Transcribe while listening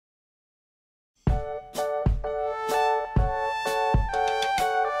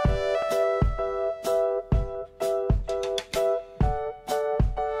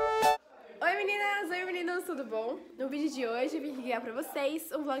pra vocês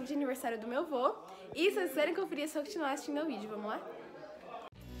um vlog de aniversário do meu avô. E se vocês quiserem conferir, é só continuar assistindo o vídeo, vamos lá?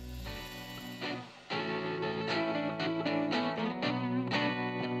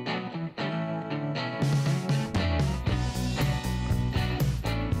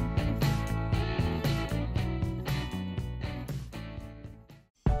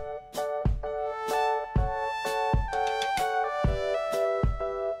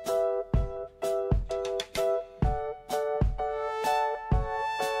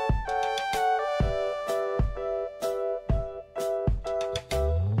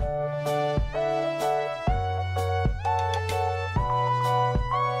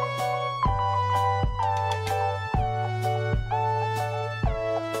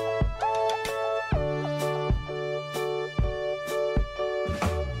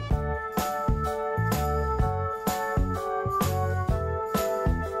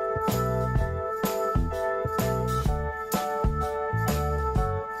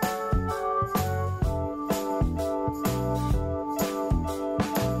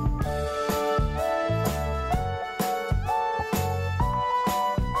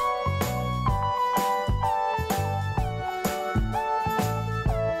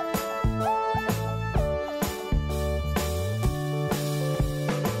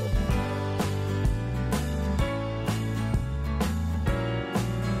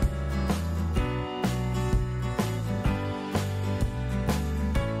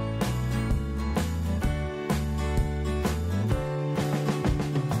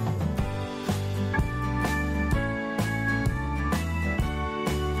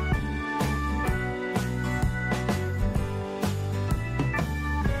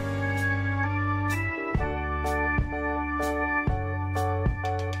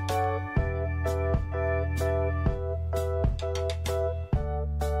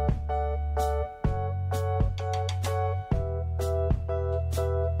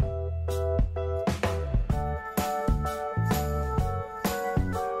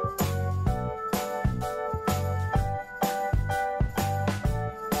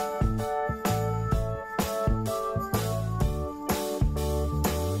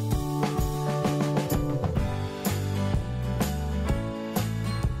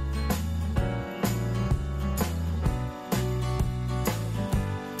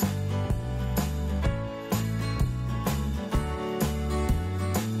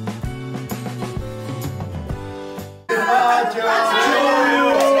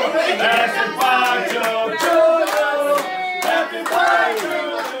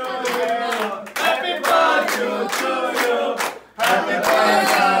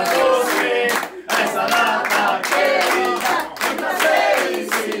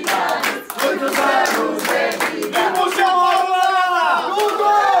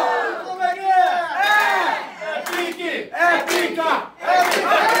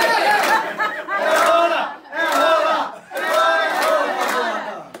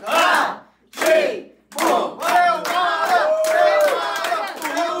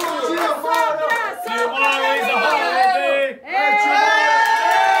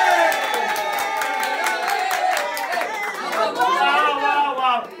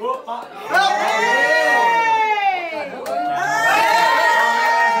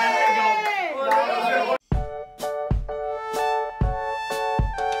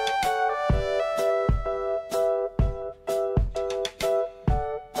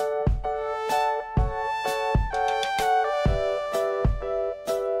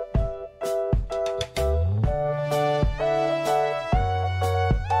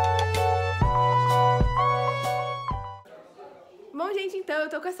 Bom, gente, então eu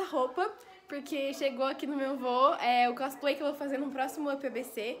tô com essa roupa porque chegou aqui no meu voo o cosplay que eu vou fazer no próximo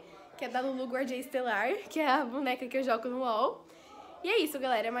UPBC, que é da Lulu Guardiã Estelar, que é a boneca que eu jogo no UOL. E é isso,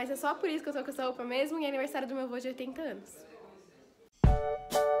 galera, mas é só por isso que eu tô com essa roupa mesmo e é aniversário do meu avô de 80 anos.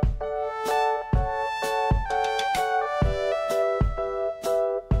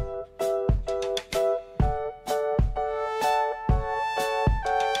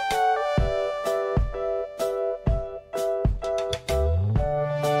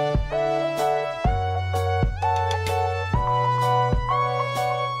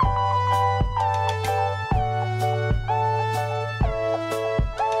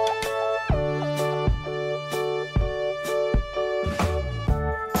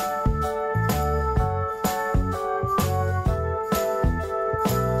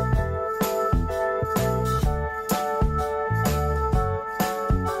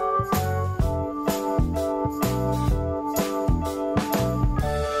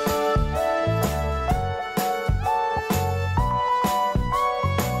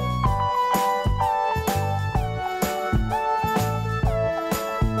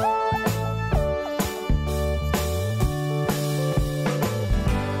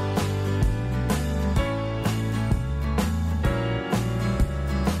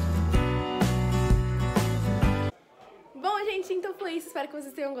 isso, espero que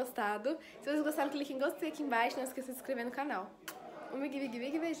vocês tenham gostado. Se vocês gostaram, clique em gostei aqui embaixo, não esqueça de se inscrever no canal. Um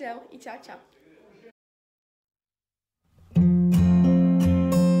big beijão e tchau, tchau.